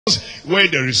where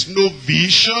there is no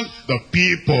vision, the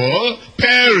people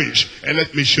perish. And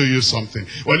let me show you something.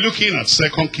 We're looking at 2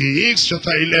 Kings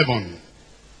chapter 11.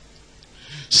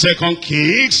 2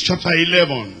 Kings chapter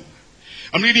 11.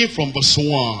 I'm reading from verse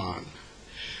 1.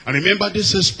 And remember,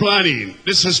 this is planning.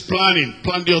 This is planning.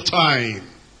 Plan your time.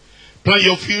 Plan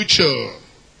your future.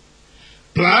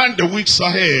 Plan the weeks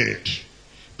ahead.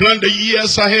 Plan the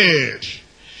years ahead.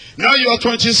 Now you are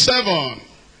 27.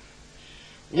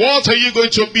 What are you going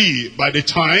to be by the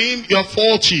time you are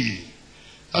 40?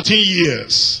 13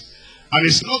 years. And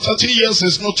it's not 13 years,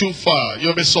 it's not too far.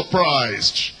 You'll be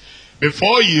surprised.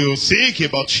 Before you think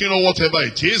about, whatever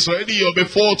it is, already you'll be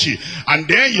 40. And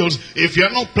then if you're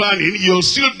not planning, you'll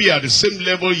still be at the same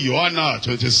level you are now,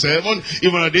 27,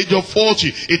 even at the age of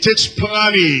 40. It takes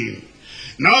planning.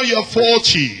 Now you're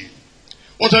 40.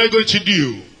 What are you going to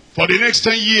do for the next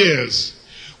 10 years?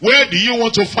 Where do you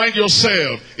want to find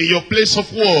yourself in your place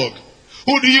of work?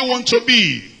 Who do you want to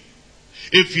be?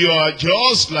 If you are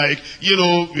just like, a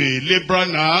laborer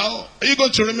now, are you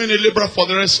going to remain a laborer for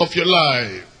the rest of your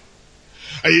life?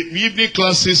 Evening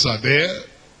classes are there.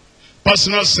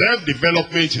 Personal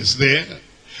self-development is there.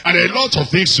 And there are a lot of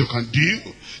things you can do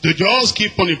to just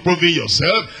keep on improving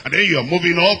yourself. And then you are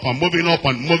moving up and moving up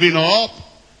and moving up.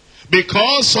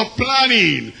 Because of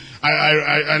planning.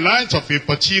 I learned of a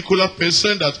particular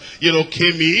person that,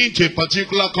 came into a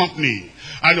particular company.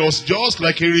 And it was just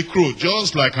like a recruit,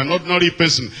 just like an ordinary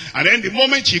person. And then the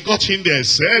moment he got in there, he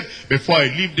said, before I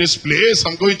leave this place,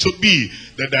 I'm going to be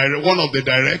one of the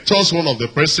directors, one of the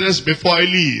presidents before I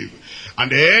leave.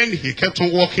 And then he kept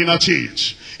on working at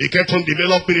it. He kept on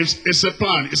developing it. It's a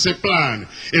plan. It's a plan.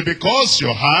 It's because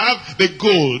you have the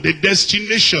goal, the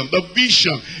destination, the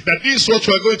vision, that this is what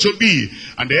you are going to be.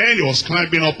 And then he was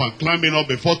climbing up and climbing up.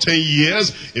 Before 10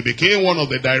 years, he became one of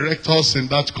the directors in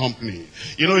that company.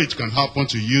 It can happen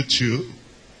to you too.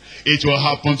 It will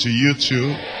happen to you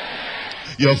too.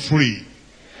 You're free.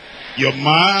 Your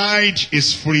mind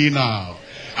is free now.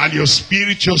 And your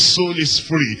spiritual soul is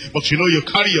free. But you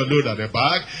carry your load at the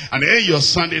back. And then you're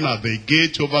standing at the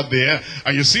gate over there.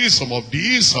 And you see some of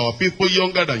these are people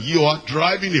younger than you are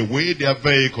driving away their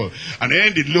vehicle. And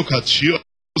then they look at you.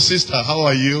 Sister, how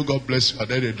are you? God bless you. And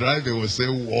then the driver will say,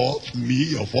 what?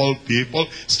 Me of all people?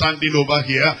 Standing over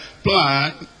here.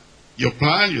 Plan. Your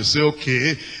plan, you say,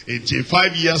 okay, in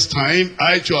 5 years' time,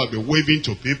 I too will be waving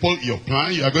to people. Your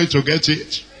plan, you are going to get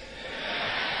it.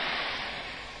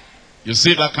 You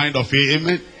see that kind of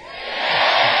amen?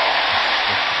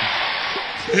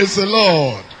 Praise the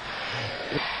Lord.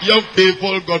 Young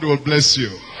people, God will bless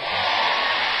you.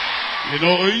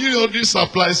 This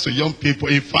applies to young people.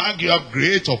 In fact, you have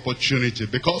great opportunity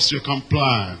because you can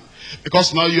plan.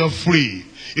 Because now you are free.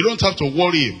 You don't have to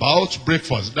worry about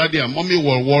breakfast. Daddy and mommy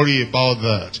will worry about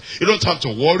that. You don't have to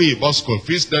worry about school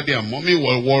fees. Daddy and mommy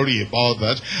will worry about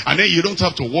that. And then you don't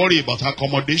have to worry about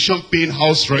accommodation, paying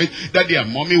house rent. Daddy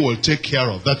and mommy will take care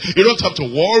of that. You don't have to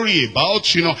worry about,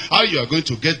 how you are going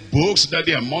to get books.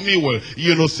 Daddy and mommy will,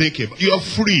 think about. You are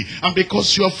free. And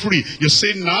because you are free, you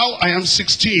say, now I am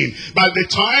 16. By the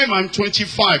time I'm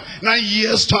 25, 9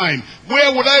 years time,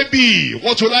 where would I be?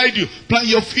 What will I do? Plan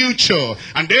your future.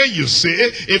 And then you say,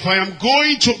 if I am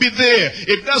going to be there,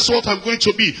 if that's what I'm going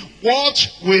to be, what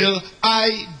will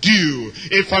I do?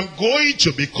 If I'm going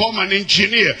to become an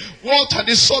engineer, what are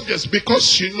the subjects?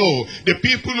 Because the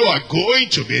people who are going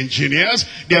to be engineers,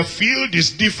 their field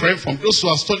is different from those who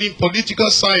are studying political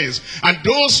science. And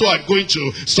those who are going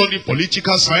to study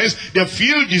political science, their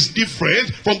field is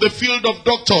different from the field of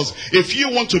doctors. If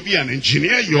you want to be an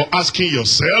engineer, you're asking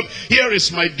yourself, here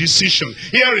is my decision.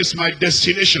 Here is my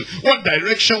destination. What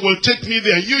direction will take me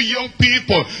there? You young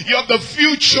people, you have the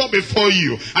future before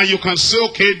you. And you can say,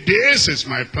 okay, this is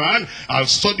my plan. I'll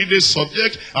study this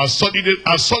subject. I'll study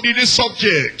this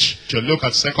subject. To look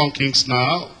at 2 Kings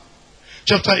now.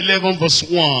 Chapter 11 verse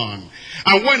 1.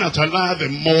 And when Athaliah, the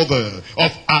mother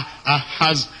of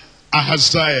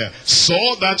Ahaziah,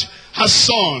 saw that her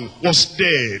son was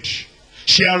dead,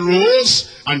 she arose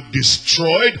and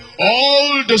destroyed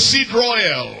all the seed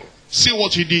royal. See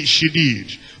what she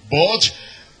did. But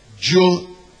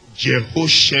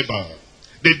Jehosheba,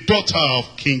 the daughter of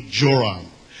King Joram,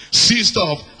 sister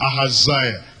of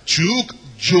Ahaziah, took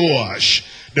Joash,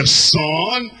 the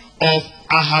son of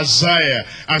Ahaziah,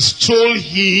 and stole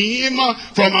him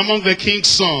from among the king's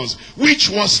sons, which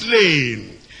was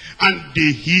slain. And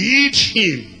they hid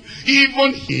him,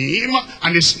 even him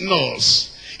and his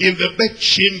nurse, in the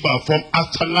bedchamber from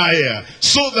Athaliah,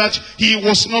 so that he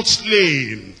was not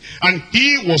slain. And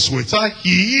he was without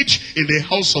heed in the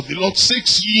house of the Lord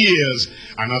 6 years.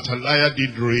 And Athaliah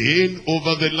did reign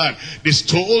over the land. They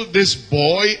stole this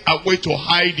boy away to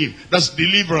hide him. That's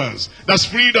deliverance. That's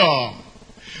freedom.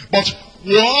 But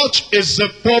what is the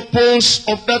purpose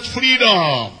of that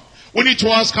freedom? We need to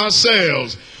ask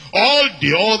ourselves. All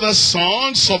the other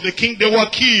sons of the king, they were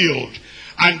killed.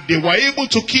 And they were able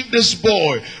to keep this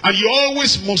boy. And you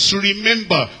always must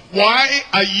remember, why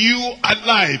are you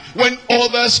alive when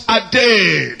others are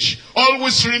dead?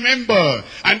 Always remember.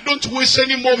 And don't waste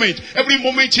any moment. Every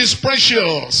moment is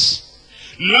precious.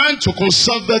 Learn to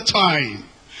conserve the time.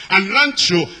 And learn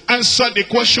to answer the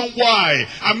question why.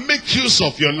 And make use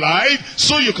of your life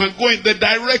so you can go in the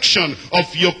direction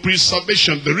of your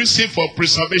preservation. The reason for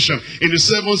preservation. In the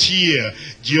 7th year,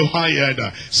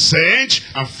 Jehoiada sent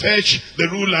and fetched the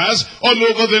rulers all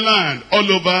over the land.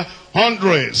 All over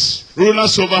hundreds.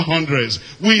 Rulers over hundreds.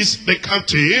 With the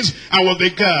captains and with the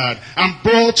guard. And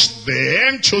brought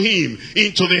them to him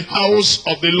into the house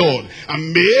of the Lord.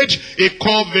 And made a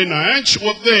covenant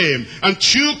with them. And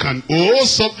took an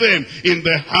oath of them in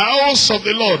the house of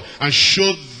the Lord. And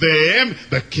showed them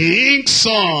the king's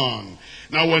son.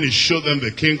 Now when he showed them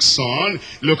the king's son,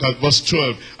 look at verse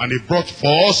 12. And he brought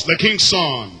forth the king's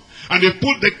son. And they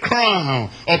put the crown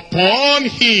upon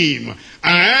him.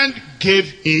 And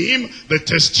gave him the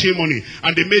testimony.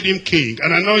 And they made him king.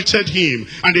 And anointed him.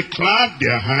 And they clapped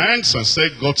their hands and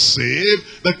said, God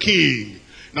save the king.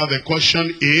 Now the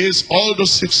question is, all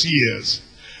those 6 years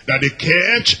that they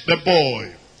kept the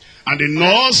boy. And the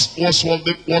nurse was with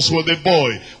the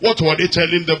boy. What were they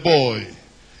telling the boy?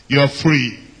 You are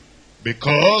free.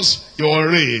 Because you are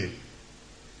ready.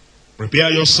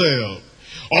 Prepare yourself.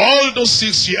 All those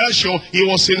 6 years he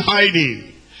was in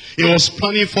hiding. He was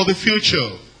planning for the future.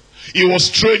 He was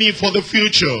training for the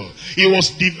future. He was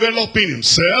developing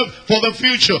himself for the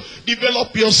future.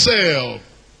 Develop yourself.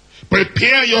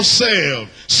 Prepare yourself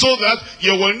so that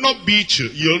you will not be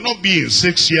in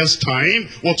 6 years' time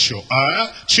what you are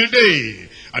today.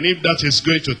 And if that is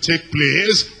going to take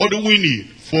place, what do we need?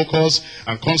 Focus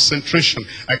and concentration.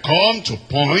 I come to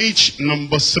point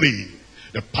number 3.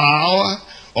 The power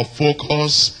of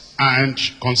focus and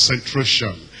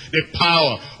concentration. The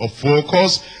power of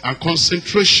focus and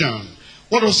concentration.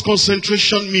 What does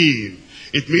concentration mean?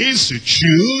 It means to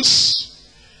choose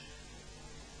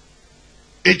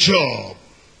a job,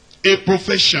 a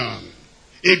profession,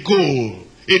 a goal,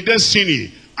 a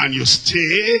destiny, and you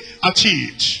stay at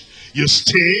it. You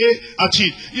stay at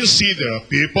it. You see, there are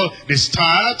people, they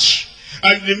start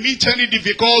and they meet any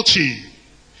difficulty.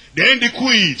 Then they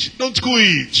quit. Don't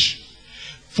quit.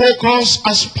 Focus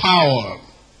has power.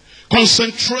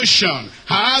 Concentration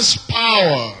has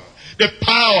power. The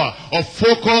power of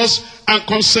focus and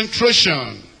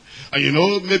concentration. And you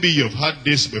know, maybe you've heard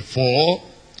this before.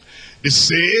 They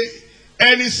say,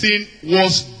 anything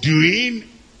was doing.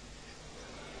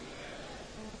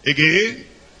 Again?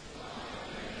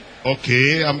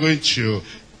 Okay, I'm going to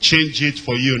change it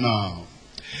for you now.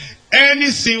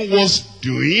 Anything was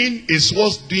doing is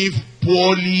was doing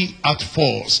poorly at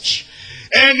first.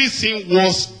 Anything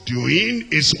was doing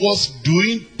is was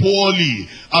doing poorly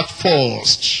at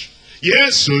first.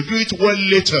 Yes, you'll do it well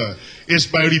later. It's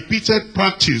by repeated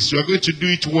practice you're going to do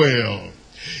it well.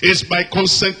 It's by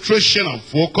concentration and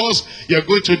focus you're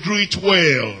going to do it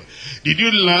well. Did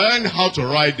you learn how to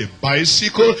ride a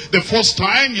bicycle? The first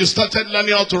time you started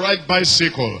learning how to ride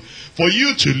bicycle, for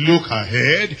you to look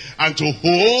ahead and to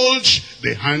hold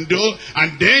the handle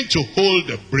and then to hold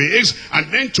the brakes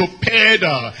and then to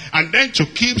pedal and then to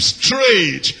keep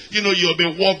straight, you know, you'll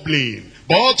be wobbling.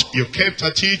 But you kept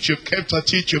at it, you kept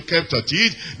at it, you kept at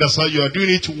it. That's how you are doing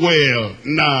it well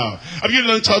now. Have you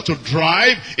learned how to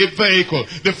drive a vehicle?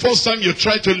 The first time you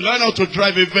try to learn how to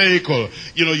drive a vehicle,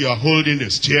 you know, you are holding the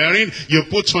steering, you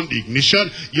put on the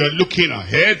ignition, you are looking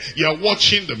ahead, you are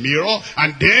watching the mirror,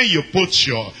 and then you put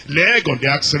your leg on the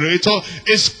accelerator.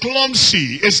 It's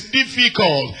clumsy, it's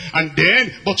difficult. And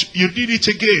then, but you did it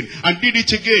again, and did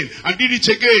it again, and did it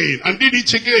again, and did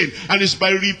it again. And it's by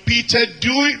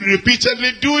repeatedly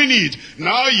doing it.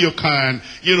 Now you can,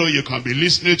 you know, you can be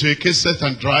listening to a cassette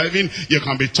and driving. You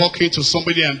can be talking to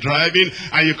somebody and driving.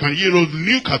 And you can, you know,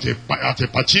 look at a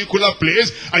particular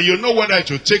place. And you know whether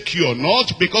it will take you or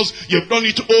not. Because you've done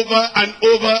it over and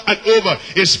over and over.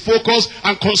 It's focus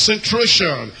and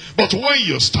concentration. But when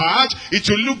you start, it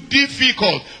will look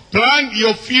difficult. Plan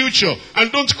your future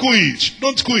and don't quit.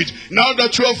 Don't quit. Now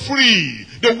that you are free,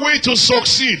 the way to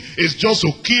succeed is just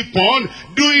to keep on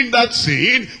doing that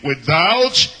thing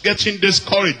without getting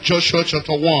discouraged. Joshua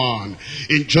chapter 1.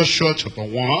 In Joshua chapter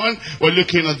 1, we're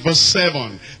looking at verse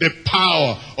 7. The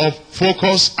power of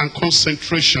focus and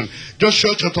concentration.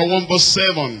 Joshua chapter 1 verse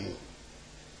 7.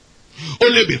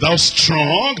 Only be thou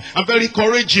strong and very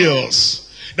courageous,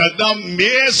 that thou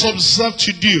mayest observe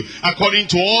to do according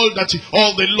to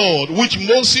all the Lord which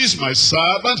Moses my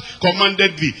servant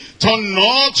commanded thee. Turn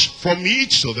not from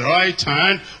it to the right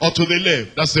hand or to the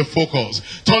left. That's the focus.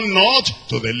 Turn not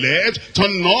to the left,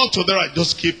 turn not to the right.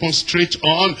 Just keep on straight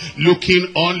on,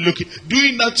 looking,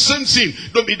 doing that same thing.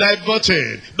 Don't be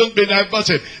diverted. Don't be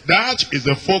diverted. That is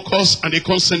the focus and the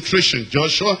concentration.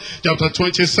 Joshua chapter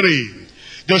 23.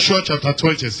 Joshua chapter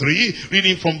 23,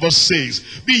 reading from verse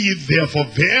 6. Be ye therefore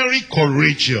very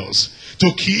courageous,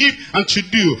 to keep and to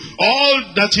do all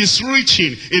that is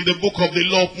written in the book of the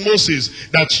law of Moses,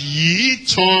 that ye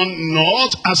turn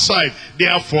not aside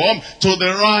therefrom to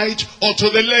the right or to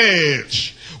the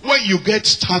left. When you get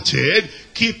started,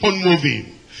 keep on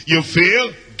moving. You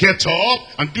fail, get up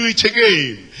and do it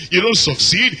again. You don't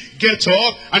succeed, get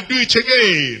up and do it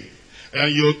again.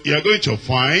 And you're going to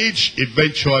find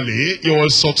eventually you will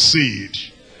succeed.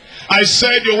 I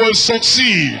said you will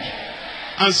succeed.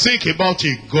 And think about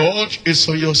it. God is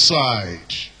on your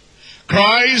side.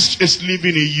 Christ is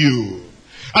living in you.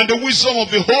 And the wisdom of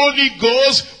the Holy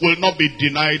Ghost will not be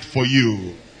denied for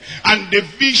you. And the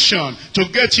vision to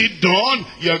get it done,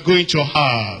 you are going to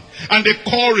have. And the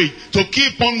courage to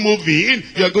keep on moving,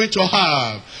 you are going to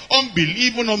have.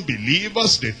 Unbelieving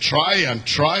unbelievers, they try and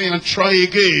try and try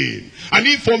again. And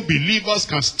if unbelievers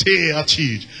can stay at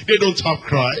it, they don't have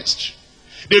Christ.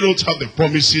 They don't have the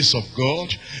promises of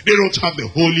God. They don't have the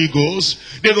Holy Ghost.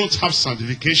 They don't have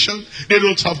sanctification. They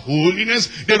don't have holiness.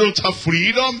 They don't have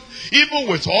freedom. Even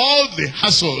with all the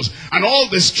hassles and all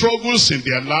the struggles in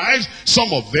their lives,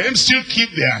 some of them still keep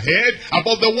their head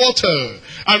above the water.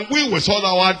 And we, with all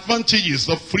our advantages,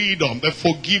 the freedom, the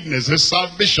forgiveness, the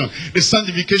salvation, the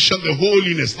sanctification, the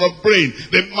holiness, the brain,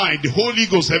 the mind, the Holy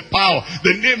Ghost, the power,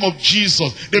 the name of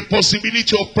Jesus, the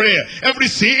possibility of prayer,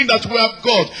 everything that we have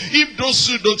got. If those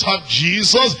who don't have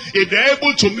Jesus, if they're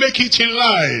able to make it in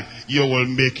life, you will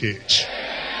make it.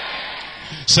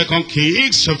 2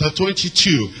 Kings chapter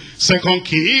 22. 2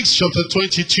 Kings chapter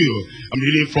 22. I'm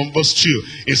reading from verse 2.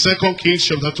 In 2 Kings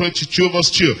chapter 22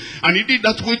 verse 2. And he did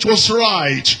that which was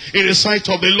right in the sight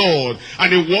of the Lord.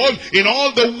 And he walked in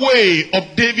all the way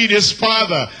of David his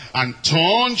father, and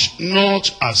turned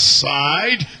not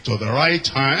aside to the right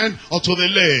hand or to the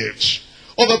left.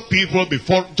 Other people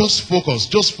before, just focus.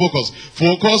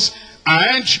 Focus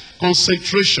and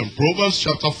concentration. Proverbs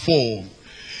chapter 4.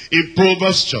 In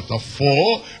Proverbs chapter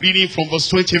 4, reading from verse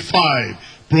 25.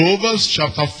 Proverbs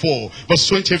chapter 4, verse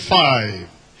 25.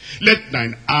 Let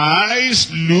thine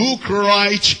eyes look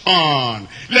right on.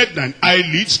 Let thine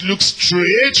eyelids look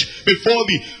straight before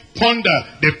thee. Ponder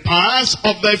the paths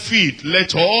of thy feet.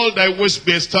 Let all thy ways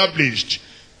be established.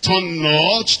 Turn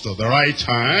not to the right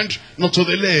hand, nor to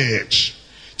the left.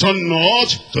 Turn not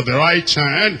to the right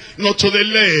hand, nor to the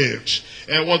left.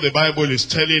 And what the Bible is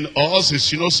telling us is,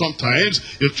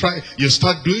 sometimes you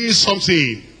start doing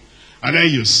something, and then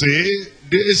you say,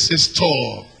 this is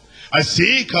tough. I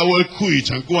think I will quit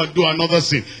and go and do another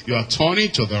thing. You are turning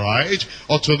to the right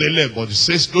or to the left, but it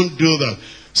says, don't do that.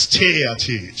 Stay at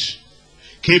it.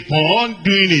 Keep on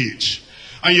doing it.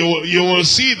 And you will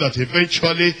see that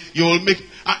eventually you will make.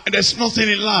 There's nothing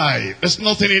in life. There's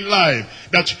nothing in life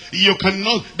that you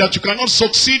cannot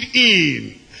succeed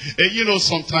in.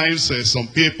 Sometimes some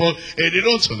people, they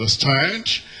don't understand.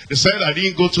 They said, I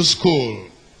didn't go to school.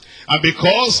 And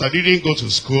because I didn't go to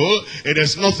school,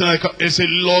 there's nothing there's a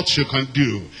lot you can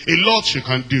do. A lot you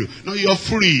can do. Now you're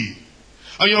free.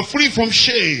 And you're free from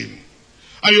shame.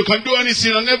 And you can do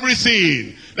anything and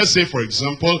everything. Let's say, for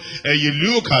example, you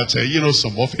look at,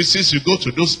 some offices. You go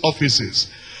to those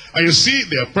offices. And you see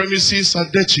their premises are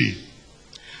dirty.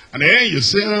 And then you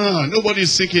say,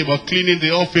 nobody's thinking about cleaning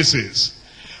the offices.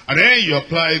 And then you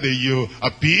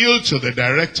appeal to the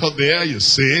director there. You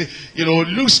say,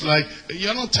 looks like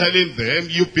you're not telling them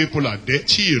you people are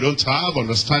dirty. You don't have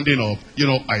understanding of,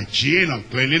 hygiene and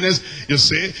cleanliness. You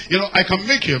say, I can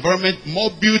make your environment more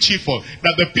beautiful.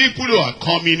 That the people who are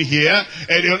coming here,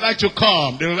 they would like to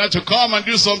come. They would like to come and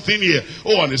do something here.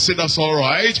 Oh, and they say, that's all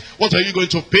right. What are you going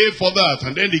to pay for that?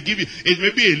 And then they give you, it may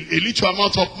be a little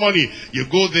amount of money. You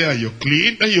go there, you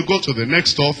clean. Then you go to the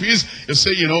next office. You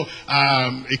say,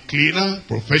 a cleaner,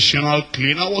 professional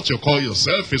cleaner. What you call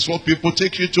yourself is what people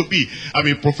take you to be. I'm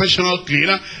a professional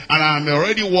cleaner, and I'm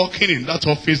already working in that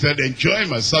office that enjoying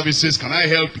my services. Can I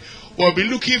help you? We'll be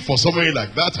looking for somebody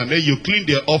like that, and then you clean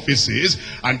their offices,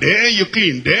 and then you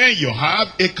clean. Then you have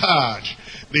a card,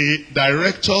 the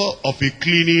director of a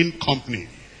cleaning company.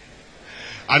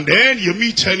 And then you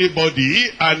meet anybody,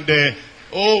 and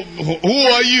oh, who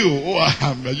are you? Oh,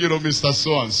 I'm, Mr.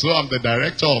 So-and-so. I'm the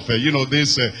director of,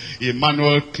 this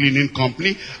Emmanuel cleaning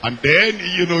company. And then,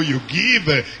 you give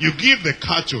the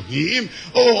card to him.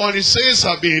 Oh, and he says,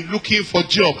 I've been looking for a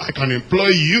job. I can employ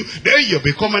you. Then you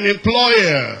become an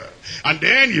employer. And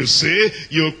then you say,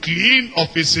 you clean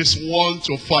offices 1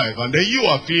 to 5. And then you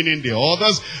are cleaning the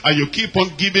others. And you keep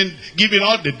on giving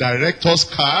out the director's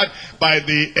card. By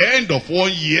the end of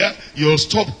 1 year, you'll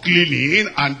stop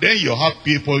cleaning. And then you have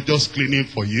people just cleaning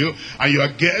for you. And you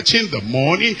are getting the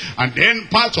money. And then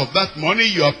part of that money,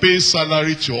 you are paying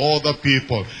salary to other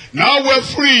people. Now we're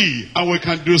free. And we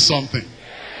can do something.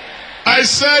 I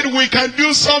said we can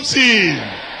do something.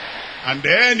 And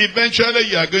then eventually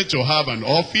you are going to have an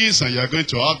office, and you are going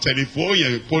to have telephone.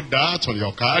 You put that on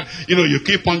your card. You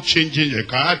keep on changing your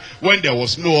card. When there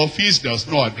was no office, there was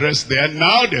no address there.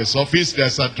 Now there's office,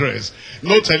 there's address.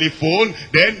 No telephone.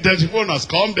 Then the telephone has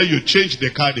come. Then you change the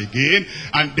card again.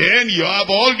 And then you have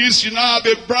all this. You now have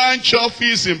a branch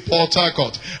office in Port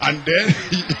Harcourt. And then,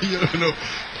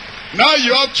 now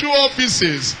you have 2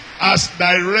 offices as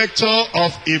director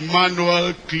of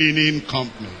Emmanuel Cleaning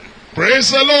Company.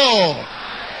 Praise the Lord.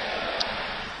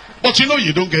 But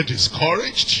you don't get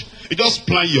discouraged. You just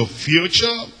plan your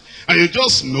future. And you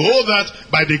just know that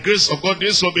by the grace of God,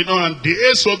 this will be done and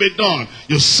this will be done.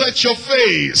 You set your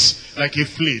face like a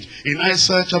flint. In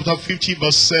Isaiah chapter 50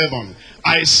 verse 7.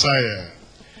 Isaiah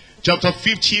chapter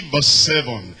 50 verse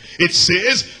 7. It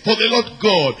says, for the Lord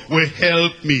God will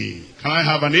help me. Can I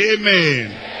have an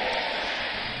amen?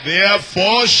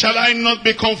 Therefore shall I not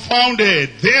be confounded.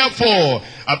 Therefore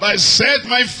have I set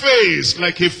my face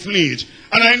like a flint,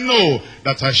 and I know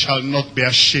that I shall not be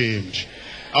ashamed.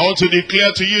 I want to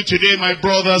declare to you today, my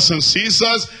brothers and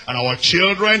sisters, and our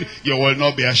children, you will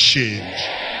not be ashamed.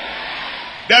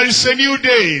 There is a new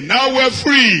day. Now we're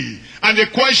free. And the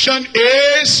question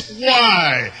is,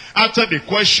 why? After the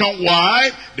question,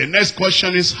 why? The next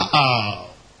question is,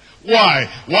 how? Why?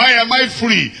 Why am I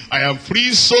free? I am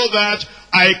free so that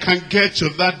I can get to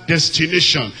that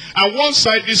destination. And once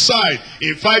I decide,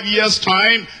 in 5 years'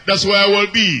 time, that's where I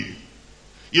will be.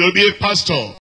 You'll be a pastor.